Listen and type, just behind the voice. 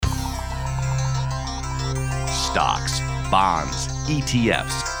stocks, bonds,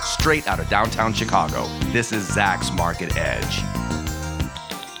 ETFs, straight out of downtown Chicago. This is Zacks Market Edge.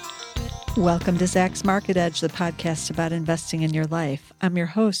 Welcome to Zacks Market Edge, the podcast about investing in your life. I'm your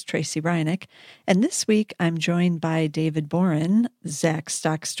host, Tracy Reinick, and this week I'm joined by David Boren, Zacks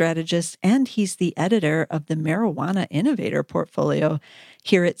stock strategist, and he's the editor of the Marijuana Innovator portfolio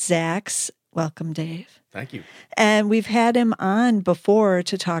here at Zacks. Welcome, Dave. Thank you. And we've had him on before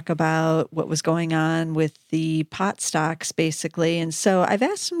to talk about what was going on with the pot stocks, basically. And so I've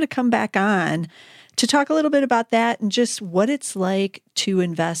asked him to come back on to talk a little bit about that and just what it's like to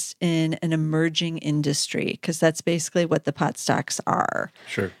invest in an emerging industry, because that's basically what the pot stocks are.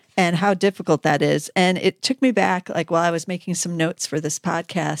 Sure. And how difficult that is. And it took me back, like while I was making some notes for this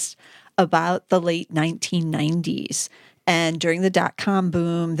podcast, about the late 1990s. And during the dot-com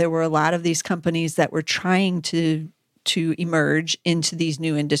boom, there were a lot of these companies that were trying to emerge into these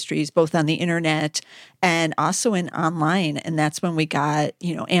new industries, both on the internet and also in online. And that's when we got,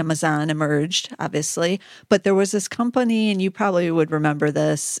 Amazon emerged, obviously. But there was this company, and you probably would remember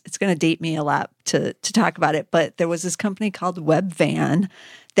this. It's going to date me a lot to talk about it. But there was this company called Webvan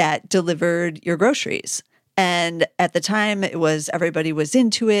that delivered your groceries. And at the time, everybody was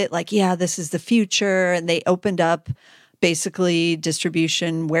into it. Like, yeah, this is the future. And they opened up basically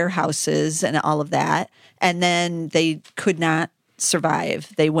distribution warehouses and all of that. And then they could not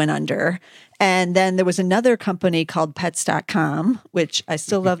survive. They went under. And then there was another company called Pets.com, which I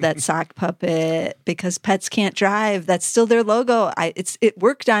still love that sock puppet because pets can't drive. That's still their logo. It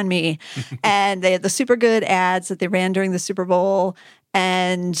worked on me. And they had the super good ads that they ran during the Super Bowl.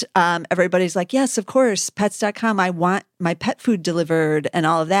 And everybody's like, yes, of course, Pets.com. I want my pet food delivered and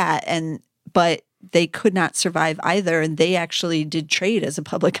all of that. But they could not survive either. And they actually did trade as a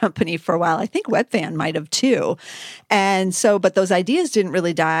public company for a while. I think Webvan might have too. And so, but those ideas didn't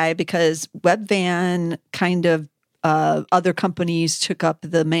really die because Webvan kind of other companies took up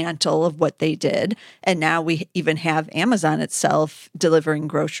the mantle of what they did. And now we even have Amazon itself delivering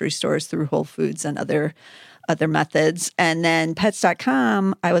grocery stores through Whole Foods and other methods. And then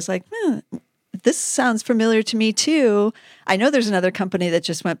Pets.com, I was like, this sounds familiar to me too. I know there's another company that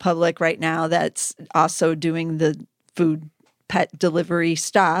just went public right now that's also doing the food pet delivery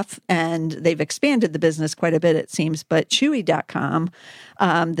stuff, and they've expanded the business quite a bit, it seems. But Chewy.com,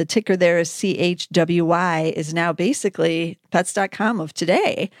 the ticker there is CHWY, is now basically Pets.com of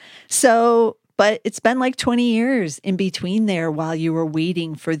today. So, but it's been like 20 years in between there while you were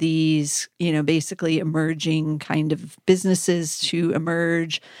waiting for these, basically emerging kind of businesses to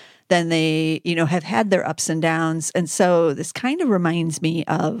emerge. Then they, have had their ups and downs. And so this kind of reminds me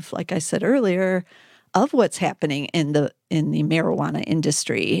of, like I said earlier, of what's happening in the marijuana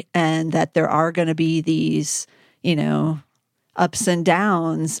industry, and that there are going to be these, ups and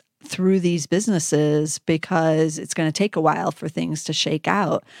downs through these businesses because it's going to take a while for things to shake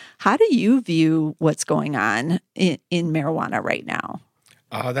out. How do you view what's going on in marijuana right now?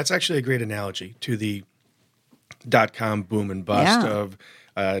 That's actually a great analogy to the dot-com boom and bust of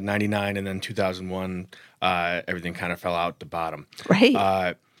 99, and then 2001, everything kind of fell out the bottom.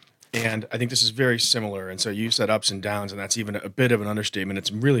 Right. And I think this is very similar. And so you said ups and downs, and that's even a bit of an understatement.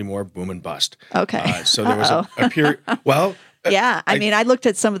 It's really more boom and bust. Okay. So there was a period. Well, yeah. I mean, I looked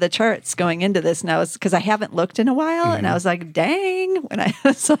at some of the charts going into this, and I was, because I haven't looked in a while, and I was like, dang, when I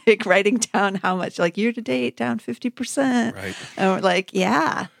was like writing down how much, like year to date, down 50%. Right. And we're like,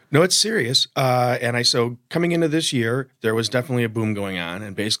 yeah. No, it's serious. So coming into this year, there was definitely a boom going on,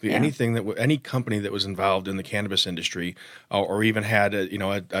 and basically anything any company that was involved in the cannabis industry, or even had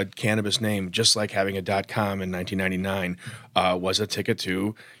a cannabis name, just like having a .com in 1999, was a ticket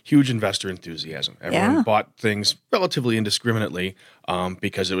to huge investor enthusiasm. Everyone bought things relatively indiscriminately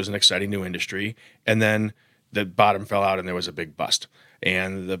because it was an exciting new industry, and then the bottom fell out, and there was a big bust.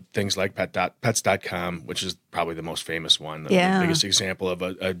 And the things like Pets.com, which is probably the most famous one, the biggest example of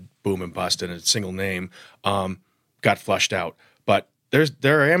a boom and bust in a single name, got flushed out. But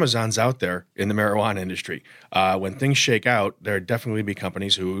there are Amazons out there in the marijuana industry. When things shake out, there definitely be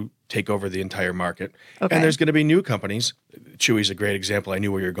companies who take over the entire market. Okay. And there's going to be new companies. Chewy's a great example. I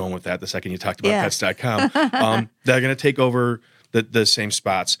knew where you were going with that the second you talked about Pets.com. They're going to take over the same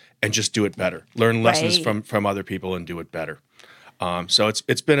spots and just do it better. Learn lessons from other people and do it better. So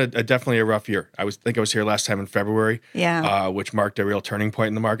it's been definitely a rough year. I was here last time in February, which marked a real turning point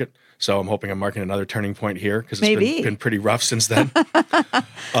in the market. So I'm hoping I'm marking another turning point here because it's been pretty rough since then.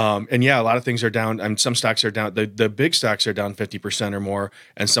 And a lot of things are down. And some stocks are down. The big stocks are down 50% or more,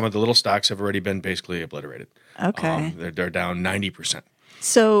 and some of the little stocks have already been basically obliterated. Okay, they're down 90%.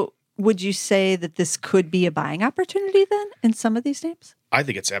 So would you say that this could be a buying opportunity then in some of these names? I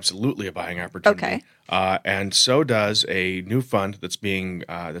think it's absolutely a buying opportunity. Okay. And so does a new fund that's been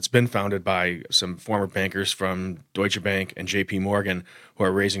founded by some former bankers from Deutsche Bank and J.P. Morgan, who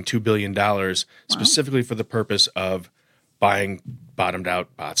are raising $2 billion specifically for the purpose of buying bottomed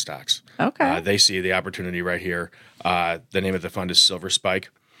out bot stocks. Okay. They see the opportunity right here. The name of the fund is Silver Spike.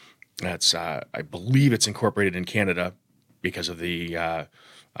 That's I believe it's incorporated in Canada because of the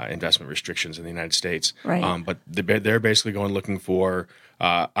investment restrictions in the United States. Right. But they're basically looking for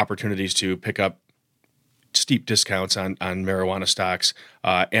opportunities to pick up steep discounts on marijuana stocks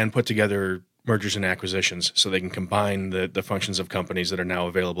and put together mergers and acquisitions so they can combine the functions of companies that are now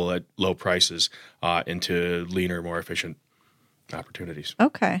available at low prices into leaner, more efficient opportunities.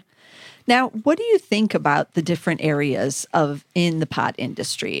 Okay. Now, what do you think about the different areas in the pot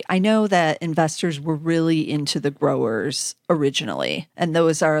industry? I know that investors were really into the growers originally, and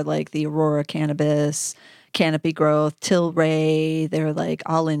those are like the Aurora Cannabis, Canopy Growth, Tilray. They're like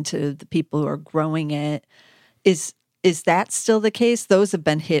all into the people who are growing it. Is that still the case? Those have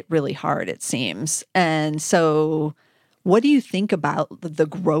been hit really hard, it seems. And so what do you think about the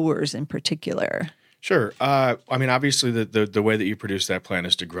growers in particular? Sure. I mean, obviously, the way that you produce that plant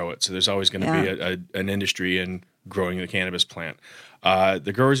is to grow it. So there's always going to be an industry in growing the cannabis plant.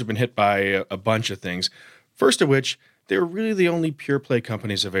 The growers have been hit by a bunch of things. First of which, they're really the only pure play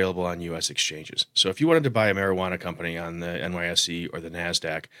companies available on U.S. exchanges. So if you wanted to buy a marijuana company on the NYSE or the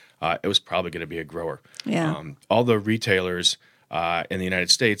NASDAQ, it was probably going to be a grower. Yeah. All the retailers in the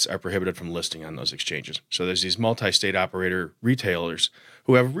United States are prohibited from listing on those exchanges. So there's these multi-state operator retailers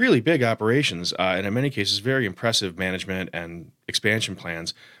who have really big operations and in many cases very impressive management and expansion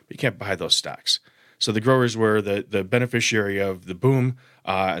plans, but you can't buy those stocks. So the growers were the beneficiary of the boom,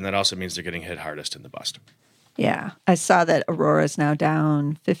 and that also means they're getting hit hardest in the bust. Yeah. I saw that Aurora is now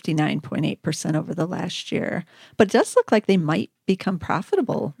down 59.8% over the last year, but it does look like they might become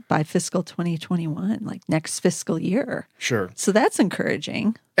profitable by fiscal 2021, like next fiscal year. Sure. So that's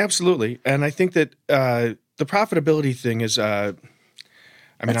encouraging. Absolutely. And I think that the profitability thing is, That's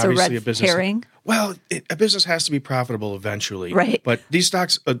obviously a a business. herring. Well, a business has to be profitable eventually. Right. But these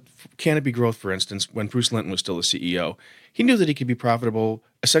stocks, Canopy Growth, for instance, when Bruce Linton was still the CEO, he knew that he could be profitable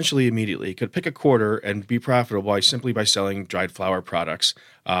essentially immediately. He could pick a quarter and be profitable simply by selling dried flower products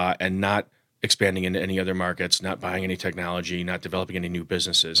and not expanding into any other markets, not buying any technology, not developing any new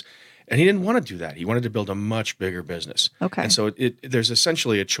businesses. And he didn't want to do that. He wanted to build a much bigger business. Okay. And so there's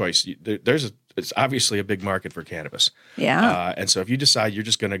essentially a choice. It's obviously a big market for cannabis. Yeah. And so if you decide you're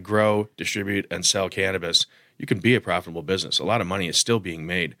just going to grow, distribute, and sell cannabis, you can be a profitable business. A lot of money is still being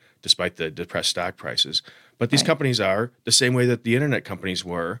made despite the depressed stock prices. But these companies are the same way that the internet companies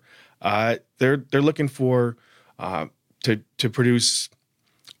were. They're looking for to produce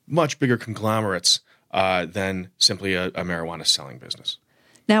much bigger conglomerates than simply a marijuana selling business.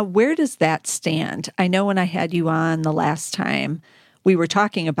 Now, where does that stand? I know when I had you on the last time, we were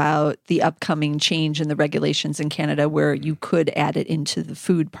talking about the upcoming change in the regulations in Canada where you could add it into the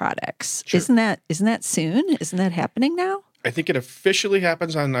food products. Sure. Isn't that soon? Isn't that happening now? I think it officially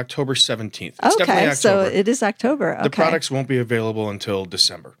happens on October 17th. It's definitely Okay, October. so it is October. Okay. The products won't be available until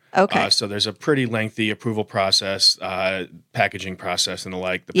December. Okay. So there's a pretty lengthy approval process, packaging process, and the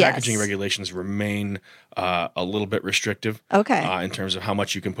like. The Yes. packaging regulations remain a little bit restrictive. Okay. In terms of how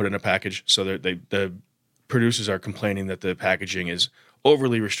much you can put in a package. So the producers are complaining that the packaging is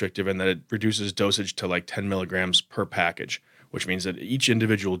overly restrictive and that it reduces dosage to like 10 milligrams per package, which means that each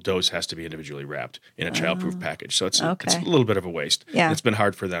individual dose has to be individually wrapped in a childproof package. So it's a little bit of a waste. Yeah. And it's been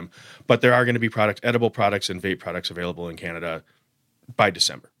hard for them. But there are going to be edible products and vape products available in Canada by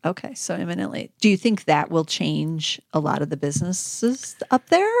December. Okay, so imminently. Do you think that will change a lot of the businesses up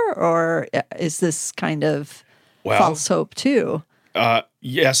there, or is this kind of false hope too?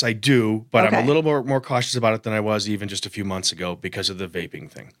 Yes, I do, but Okay. I'm a little more cautious about it than I was even just a few months ago because of the vaping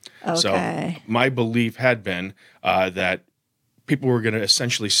thing. Okay. So my belief had been that people were going to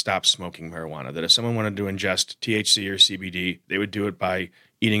essentially stop smoking marijuana, that if someone wanted to ingest THC or CBD, they would do it by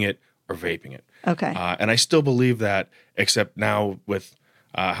eating it or vaping it. Okay. And I still believe that, except now with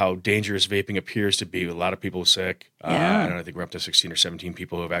how dangerous vaping appears to be, a lot of people sick. Yeah. I think we're up to 16 or 17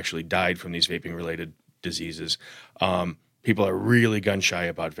 people who have actually died from these vaping-related diseases. People are really gun-shy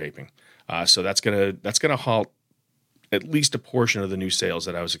about vaping. So that's gonna halt at least a portion of the new sales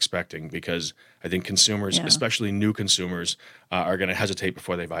that I was expecting, because I think consumers, especially new consumers, are going to hesitate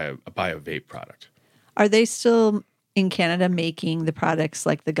before they buy a vape product. Are they still in Canada making the products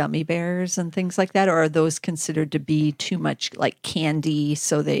like the gummy bears and things like that, or are those considered to be too much like candy,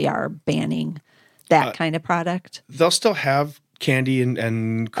 so they are banning that kind of product? They'll still have candy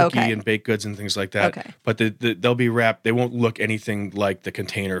and cookie Okay. and baked goods and things like that. Okay. But they'll be wrapped. They won't look anything like the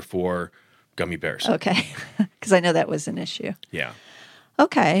container for gummy bears. Okay. Because I know that was an issue. Yeah.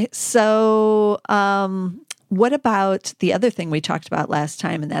 Okay. So, what about the other thing we talked about last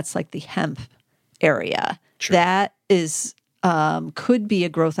time, and that's like the hemp area? Sure. That is could be a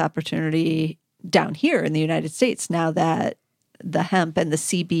growth opportunity down here in the United States now that the hemp and the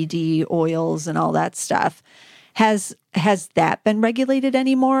CBD oils and all that stuff has that been regulated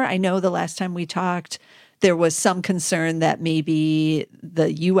anymore? I know the last time we talked, there was some concern that maybe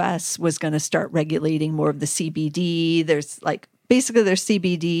the U.S. was going to start regulating more of the CBD. There's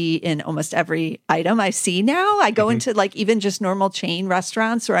CBD in almost every item I see now. I go into like even just normal chain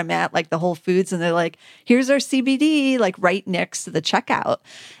restaurants where I'm at, like the Whole Foods, and they're like, here's our CBD, like right next to the checkout.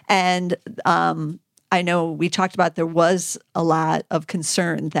 And I know we talked about there was a lot of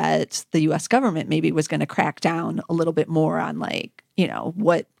concern that the U.S. government maybe was going to crack down a little bit more on like,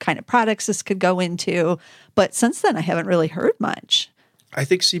 what kind of products this could go into. But since then, I haven't really heard much. I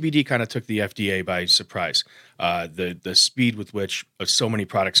think CBD kind of took the FDA by surprise. The speed with which so many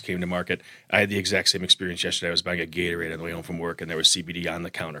products came to market. I had the exact same experience yesterday. I was buying a Gatorade on the way home from work, and there was CBD on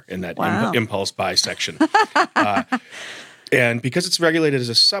the counter in that impulse buy section. And because it's regulated as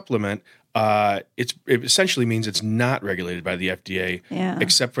a supplement, it essentially means it's not regulated by the FDA,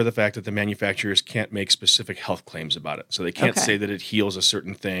 except for the fact that the manufacturers can't make specific health claims about it. So they can't say that it heals a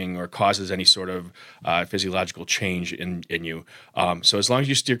certain thing or causes any sort of physiological change in you. So as long as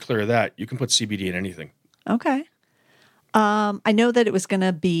you steer clear of that, you can put CBD in anything. Okay. I know that it was going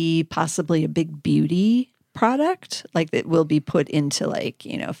to be possibly a big beauty product, like that will be put into like,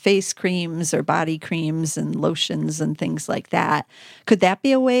 face creams or body creams and lotions and things like that. Could that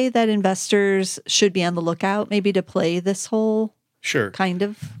be a way that investors should be on the lookout maybe to play this whole kind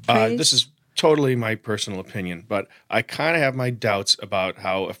of craze? This is totally my personal opinion, but I kind of have my doubts about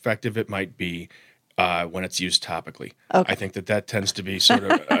how effective it might be when it's used topically. Okay. I think that tends to be sort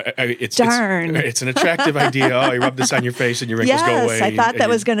of it's an attractive idea. Oh, you rub this on your face and your wrinkles go away. Yes, I thought that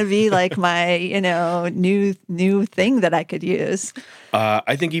was going to be like my new thing that I could use.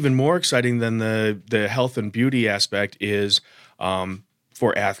 I think even more exciting than the health and beauty aspect is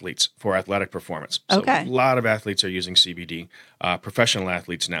for athletes, for athletic performance. So a lot of athletes are using CBD, professional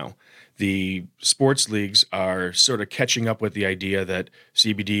athletes now. The sports leagues are sort of catching up with the idea that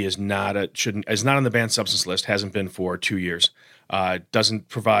CBD is not on the banned substance list, hasn't been for 2 years. Doesn't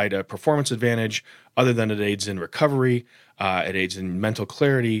provide a performance advantage other than it aids in recovery, it aids in mental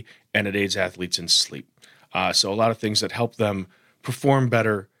clarity, and it aids athletes in sleep. So a lot of things that help them perform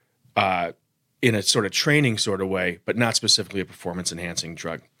better in a sort of training sort of way, but not specifically a performance-enhancing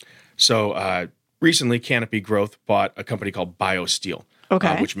drug. So recently, Canopy Growth bought a company called BioSteel,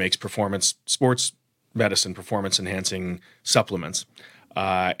 which makes sports medicine performance-enhancing supplements.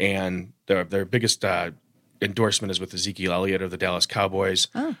 And their biggest endorsement is with Ezekiel Elliott of the Dallas Cowboys.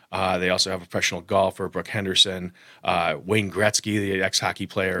 They also have a professional golfer, Brooke Henderson, Wayne Gretzky, the ex-hockey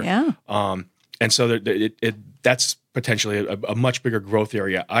player. And so that's potentially a much bigger growth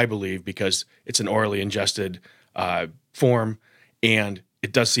area, I believe, because it's an orally ingested form, and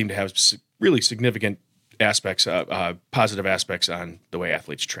it does seem to have really significant aspects, positive aspects on the way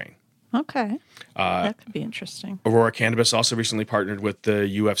athletes train. Okay. That could be interesting. Aurora Cannabis also recently partnered with the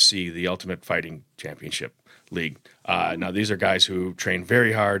UFC, the Ultimate Fighting Championship League. Now, these are guys who train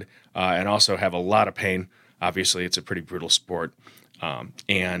very hard and also have a lot of pain. Obviously, it's a pretty brutal sport.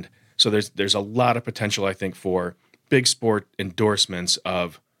 And so there's a lot of potential, I think, for big sport endorsements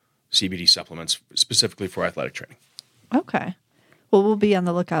of CBD supplements, specifically for athletic training. Okay. Well, we'll be on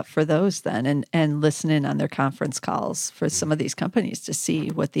the lookout for those then and listen in on their conference calls for some of these companies to see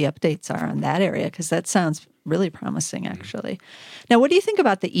what the updates are on that area, because that sounds really promising, actually. Now, what do you think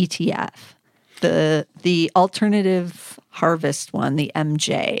about the ETF, the alternative harvest one, the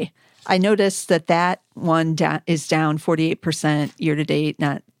MJ? I noticed that one is down 48% year to date.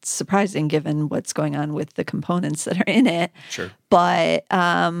 Not surprising given what's going on with the components that are in it. Sure. But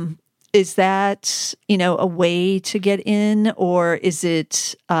is that, a way to get in, or is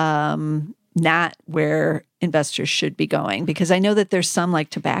it not where investors should be going? Because I know that there's some like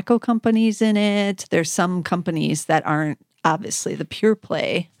tobacco companies in it. There's some companies that aren't obviously the pure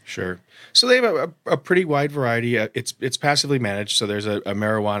play. Sure. So they have a pretty wide variety. It's passively managed. So there's a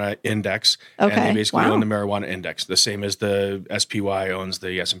marijuana index, and they basically own the marijuana index, the same as the SPY owns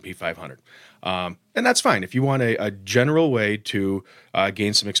the S&P 500. And that's fine. If you want a general way to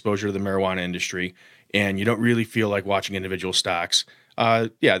gain some exposure to the marijuana industry and you don't really feel like watching individual stocks,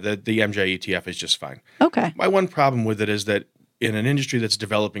 the MJ ETF is just fine. Okay. My one problem with it is that in an industry that's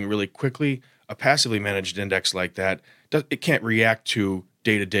developing really quickly, a passively managed index like that it can't react to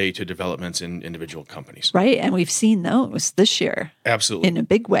day to day to developments in individual companies. Right. And we've seen those this year. Absolutely. In a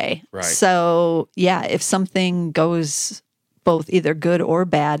big way. Right. So, yeah, if something goes both either good or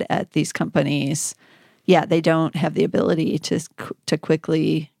bad at these companies, yeah, they don't have the ability to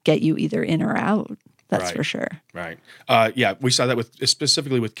quickly get you either in or out. That's Right. for sure. Right. Yeah, we saw that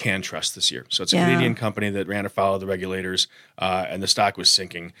specifically with CanTrust this year. So it's a Yeah. Canadian company that ran afoul of the regulators, and the stock was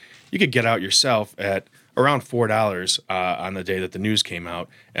sinking. You could get out yourself at around $4 on the day that the news came out,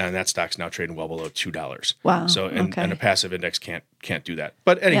 and that stock's now trading well below $2. Wow, So and okay. a passive index can't do that.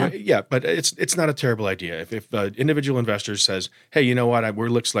 But anyway, yeah, but it's not a terrible idea. If individual investor says, hey, you know what,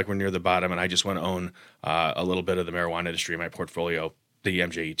 looks like we're near the bottom, and I just want to own a little bit of the marijuana industry in my portfolio, the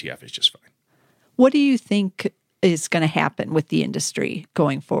MJ ETF is just fine. What do you think is going to happen with the industry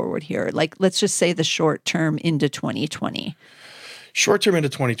going forward here? Like, let's just say the short term into 2020. Short term into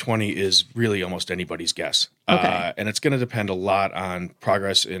 2020 is really almost anybody's guess. Okay. And it's going to depend a lot on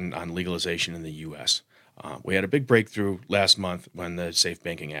progress on legalization in the U.S. We had a big breakthrough last month when the Safe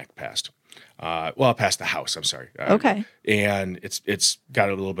Banking Act passed. It passed the House, I'm sorry. Okay. And it's got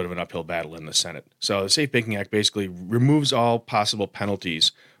a little bit of an uphill battle in the Senate. So the Safe Banking Act basically removes all possible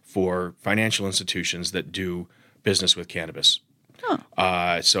penalties for financial institutions that do business with cannabis.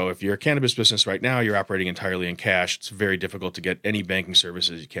 So if you're a cannabis business right now, you're operating entirely in cash. It's very difficult to get any banking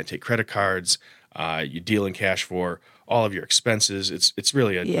services. You can't take credit cards. You deal in cash for all of your expenses. It's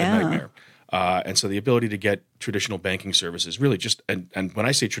really a nightmare. And so the ability to get traditional banking services really just, and when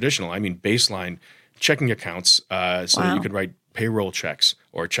I say traditional, I mean baseline checking accounts so that you could write payroll checks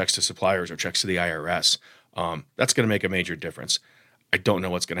or checks to suppliers or checks to the IRS. That's going to make a major difference. I don't know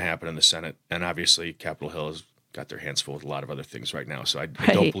what's going to happen in the Senate. And obviously Capitol Hill has got their hands full with a lot of other things right now. So I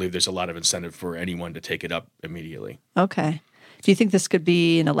don't believe there's a lot of incentive for anyone to take it up immediately. Okay. Do you think this could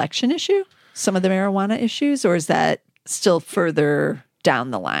be an election issue? Some of the marijuana issues, or is that still further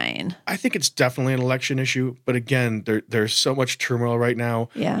down the line? I think it's definitely an election issue. But again, there's so much turmoil right now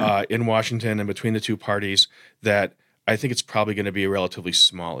in Washington and between the two parties that I think it's probably going to be a relatively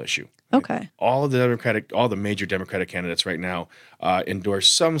small issue. Okay. All the major Democratic candidates right now endorse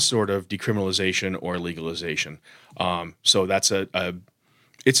some sort of decriminalization or legalization. So that's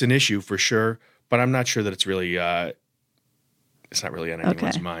it's an issue for sure, but I'm not sure that it's really it's not really on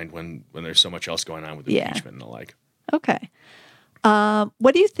anyone's mind when there's so much else going on with impeachment and the like. Okay.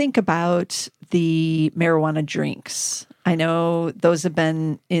 What do you think about the marijuana drinks? I know those have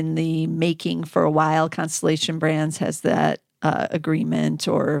been in the making for a while. Constellation Brands has that agreement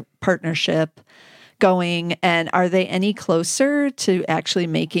or partnership going. And are they any closer to actually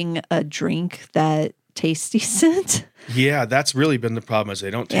making a drink that tastes decent? Yeah, that's really been the problem, is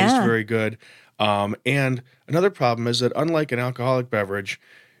they don't taste very good. And another problem is that unlike an alcoholic beverage,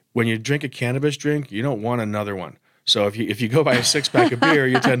 when you drink a cannabis drink, you don't want another one. So if you go buy a 6-pack of beer,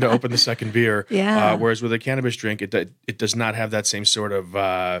 you tend to open the second beer. Yeah. Whereas with a cannabis drink, it does not have that same sort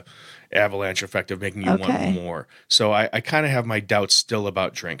of avalanche effect of making you want more. So I kind of have my doubts still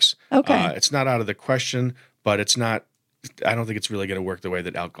about drinks. Okay. It's not out of the question, but it's not. I don't think it's really going to work the way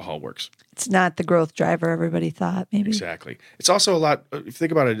that alcohol works. It's not the growth driver everybody thought, maybe. Exactly. It's also a lot, if you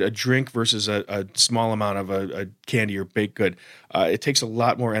think about a drink versus a small amount of a candy or baked good, it takes a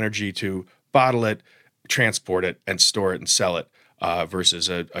lot more energy to bottle it, transport it, and store it and sell it versus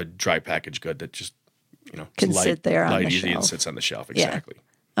a dry packaged good that just, Can sit there on the easy shelf. and sits on the shelf. Exactly.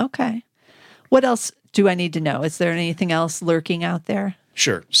 Yeah. Okay. What else do I need to know? Is there anything else lurking out there?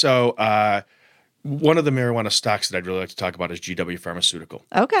 Sure. So one of the marijuana stocks that I'd really like to talk about is GW Pharmaceutical.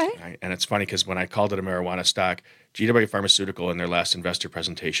 Okay. Right? And it's funny because when I called it a marijuana stock, GW Pharmaceutical in their last investor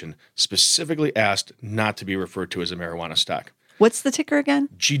presentation specifically asked not to be referred to as a marijuana stock. What's the ticker again?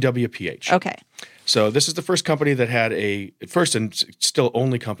 GWPH. Okay. So this is the first company that had first and still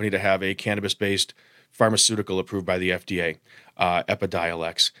only company to have a cannabis-based pharmaceutical approved by the FDA,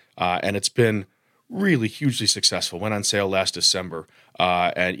 Epidiolex. And it's been really hugely successful. Went on sale last December.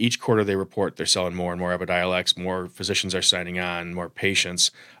 And each quarter they report they're selling more and more Epidiolex, more physicians are signing on, more patients.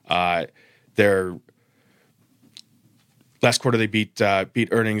 Their last quarter they beat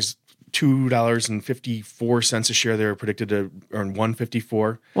earnings $2.54 a share. They were predicted to earn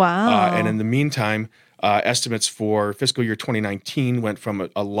 $1.54. Wow. And in the meantime, estimates for fiscal year 2019 went from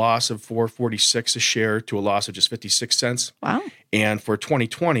a loss of $4.46 a share to a loss of just 56 cents. Wow. And for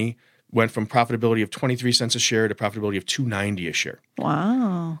 2020, went from profitability of 23 cents a share to profitability of $2.90 a share.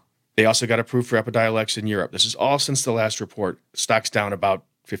 Wow. They also got approved for Epidiolex in Europe. This is all since the last report. Stock's down about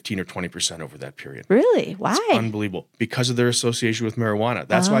 15 or 20% over that period. Really? Why? It's unbelievable. Because of their association with marijuana.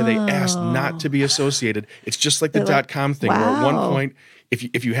 That's why they asked not to be associated. It's just like the .com thing, where at one point,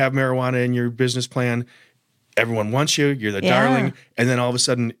 if you have marijuana in your business plan, everyone wants you. You're the darling. And then all of a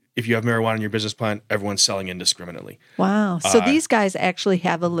sudden, if you have marijuana in your business plan, everyone's selling indiscriminately. Wow. So these guys actually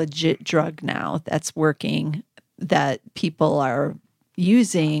have a legit drug now that's working that people are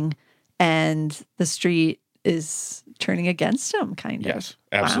using, and the street is turning against them, kind of. Yes,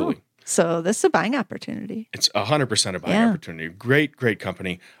 absolutely. Wow. So this is a buying opportunity. It's 100% a buying opportunity. Great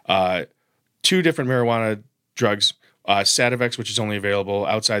company. 2 different marijuana drugs. Sativex, which is only available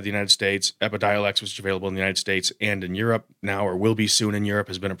outside the United States. Epidiolex, which is available in the United States and in Europe now, or will be soon in Europe,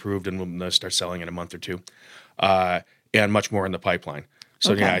 has been approved and will start selling in a month or 2. And much more in the pipeline.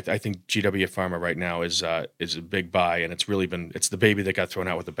 So I think GW Pharma right now is a big buy, and it's the baby that got thrown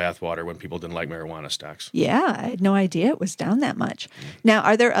out with the bathwater when people didn't like marijuana stocks. Yeah, I had no idea it was down that much. Now,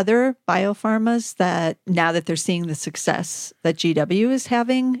 are there other biopharmas that, now that they're seeing the success that GW is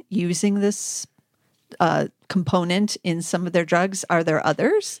having using this component in some of their drugs, are there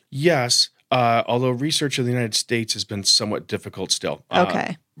others? Yes, although research in the United States has been somewhat difficult still.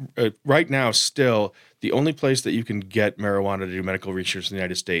 Okay. Right now, still, the only place that you can get marijuana to do medical research in the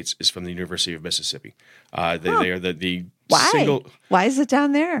United States is from the University of Mississippi. They are the single. Why is it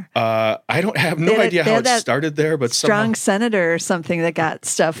down there? I don't have no idea how it started there, but strong senator or something that got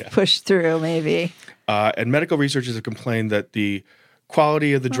stuff pushed through, maybe. And medical researchers have complained that the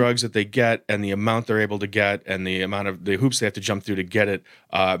quality of the drugs that they get and the amount they're able to get and the amount of the hoops they have to jump through to get it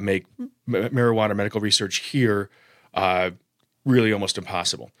make marijuana medical research here really almost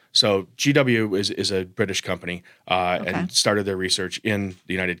impossible. So GW is a British company and started their research in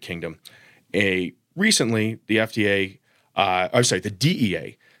the United Kingdom. Recently, the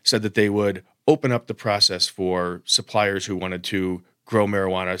DEA said that they would open up the process for suppliers who wanted to grow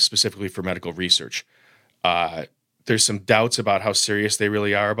marijuana specifically for medical research. There's some doubts about how serious they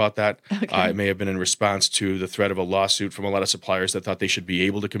really are about that. It may have been in response to the threat of a lawsuit from a lot of suppliers that thought they should be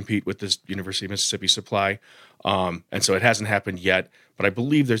able to compete with this University of Mississippi supply. And so it hasn't happened yet, but I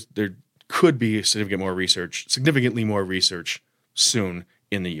believe there could be significantly more research soon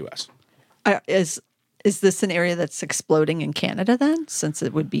in the U.S. Is this an area that's exploding in Canada then, since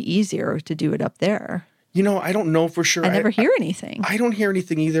it would be easier to do it up there? I don't know for sure. I never hear anything. I don't hear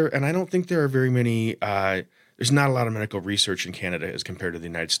anything either, and I don't think there are very many there's not a lot of medical research in Canada as compared to the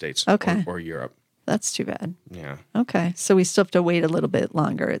United States or Europe. That's too bad. Yeah. Okay. So we still have to wait a little bit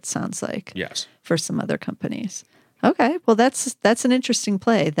longer, it sounds like. Yes. For some other companies. Okay. Well, that's an interesting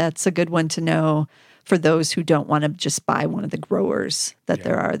play. That's a good one to know for those who don't want to just buy one of the growers, that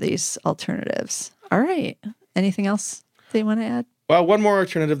there are these alternatives. All right. Anything else that you want to add? Well, one more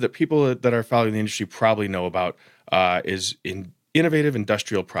alternative that people that are following the industry probably know about is in innovative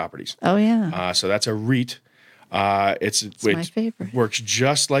industrial properties. Oh, yeah. So that's a REIT. It's my favorite. Works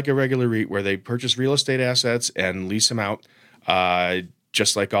just like a regular REIT, where they purchase real estate assets and lease them out.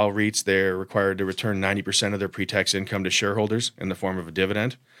 Just like all REITs, they're required to return 90% of their pre-tax income to shareholders in the form of a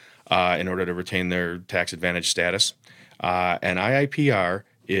dividend in order to retain their tax advantage status. And IIPR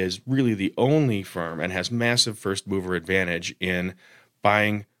is really the only firm and has massive first mover advantage in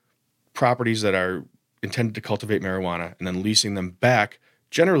buying properties that are intended to cultivate marijuana and then leasing them back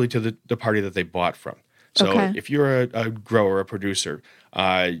generally to the party that they bought from. So if you're a grower, a producer,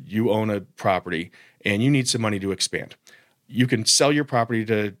 you own a property and you need some money to expand, you can sell your property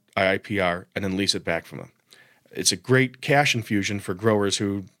to IIPR and then lease it back from them. It's a great cash infusion for growers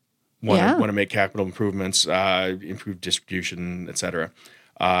who want to make capital improvements, improve distribution, et cetera.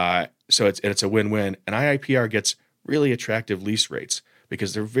 So it's a win-win. And IIPR gets really attractive lease rates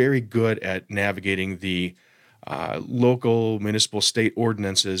because they're very good at navigating the local, municipal, state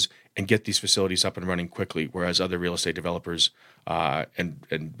ordinances and get these facilities up and running quickly, whereas other real estate developers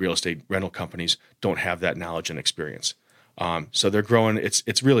and real estate rental companies don't have that knowledge and experience. So they're growing.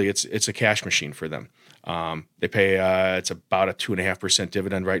 It's a cash machine for them. They pay it's about a 2.5%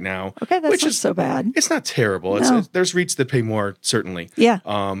 dividend right now. Okay, that's not so bad. It's not terrible. No. There's REITs that pay more, certainly. Yeah.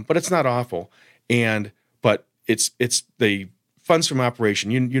 But it's not awful. But it's the funds from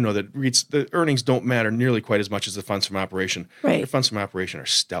operation. You know that REITs, the earnings don't matter nearly quite as much as the funds from operation. Right. Their funds from operation are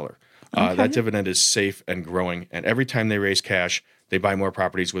stellar. Okay. That dividend is safe and growing, and every time they raise cash, they buy more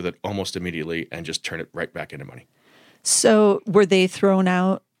properties with it almost immediately and just turn it right back into money. So were they thrown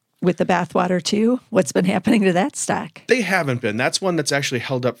out with the bathwater too? What's been happening to that stock? They haven't been. That's one that's actually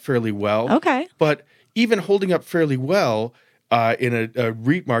held up fairly well. Okay. But even holding up fairly well in a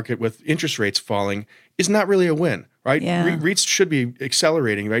REIT market with interest rates falling is not really a win, right? Yeah. REITs should be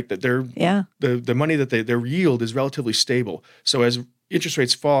accelerating, right? That the money that their yield is relatively stable. So as interest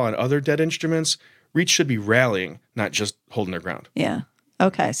rates fall on other debt instruments, REITs should be rallying, not just holding their ground. Yeah.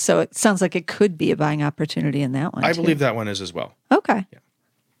 Okay. So it sounds like it could be a buying opportunity in that one. I believe that one is as well. Okay. Yeah.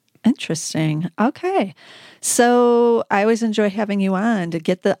 Interesting. Okay. So I always enjoy having you on to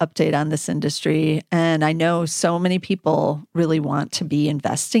get the update on this industry. And I know so many people really want to be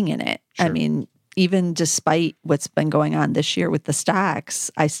investing in it. Sure. I mean, even despite what's been going on this year with the stocks,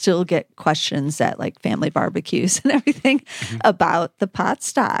 I still get questions at like family barbecues and everything about the pot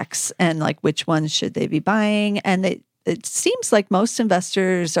stocks and like which ones should they be buying. And it seems like most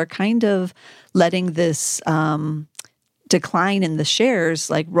investors are kind of letting this decline in the shares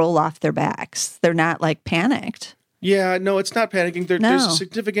like roll off their backs. They're not like panicked. Yeah, no, it's not panicking. There's a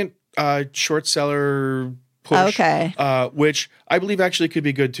significant short seller push, which I believe actually could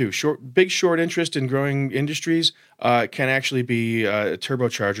be good too. Big short interest in growing industries can actually be a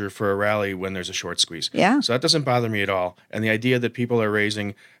turbocharger for a rally when there's a short squeeze. Yeah. So that doesn't bother me at all. And the idea that people are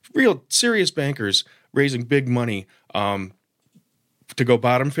raising, real serious bankers raising big money to go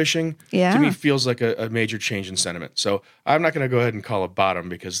bottom fishing, to me feels like a major change in sentiment. So I'm not going to go ahead and call it bottom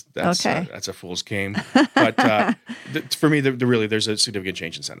because that's a fool's game. But for me, really, there's a significant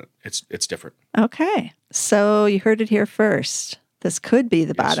change in sentiment. It's different. Okay. So you heard it here first. This could be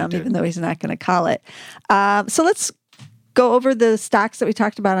the bottom, even though he's not going to call it. So let's go over the stocks that we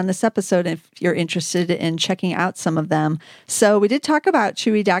talked about on this episode if you're interested in checking out some of them. So we did talk about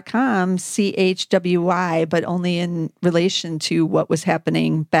Chewy.com, CHWY, but only in relation to what was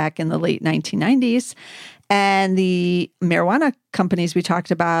happening back in the late 1990s. And the marijuana companies we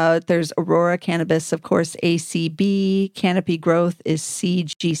talked about, there's Aurora Cannabis, of course, ACB, Canopy Growth is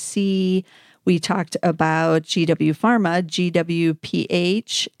CGC. We talked about GW Pharma,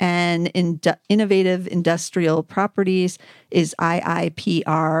 GWPH, and Innovative Industrial Properties is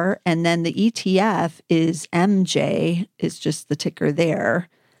IIPR. And then the ETF is MJ, is just the ticker there.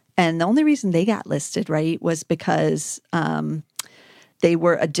 And the only reason they got listed, right, was because they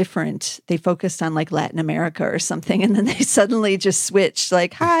focused on like Latin America or something. And then they suddenly just switched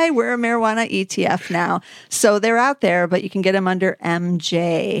like, hi, we're a marijuana ETF now. So they're out there, but you can get them under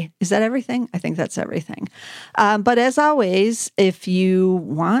MJ. Is that everything? I think that's everything. But as always, if you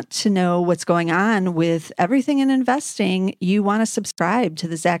want to know what's going on with everything in investing, you want to subscribe to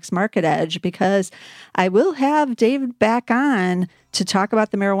the Zacks Market Edge because I will have David back on to talk about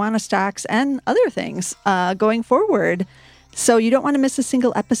the marijuana stocks and other things going forward. So you don't want to miss a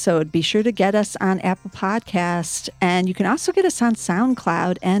single episode. Be sure to get us on Apple Podcast, and you can also get us on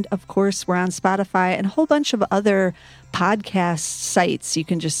SoundCloud. And of course, we're on Spotify and a whole bunch of other podcast sites. You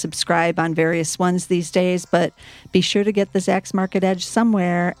can just subscribe on various ones these days, but be sure to get the Zacks Market Edge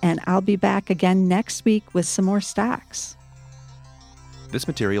somewhere. And I'll be back again next week with some more stocks. This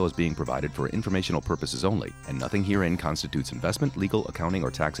material is being provided for informational purposes only, and nothing herein constitutes investment, legal, accounting,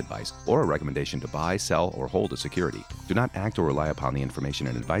 or tax advice, or a recommendation to buy, sell, or hold a security. Do not act or rely upon the information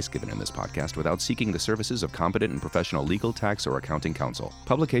and advice given in this podcast without seeking the services of competent and professional legal, tax, or accounting counsel.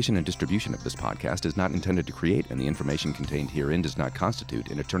 Publication and distribution of this podcast is not intended to create, and the information contained herein does not constitute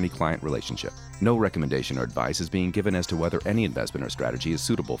an attorney-client relationship. No recommendation or advice is being given as to whether any investment or strategy is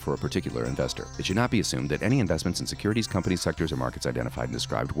suitable for a particular investor. It should not be assumed that any investments in securities, companies, sectors, or markets identified and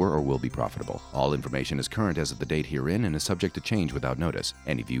described were or will be profitable. All information is current as of the date herein and is subject to change without notice.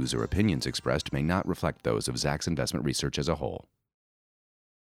 Any views or opinions expressed may not reflect those of Zacks Investment Research as a whole.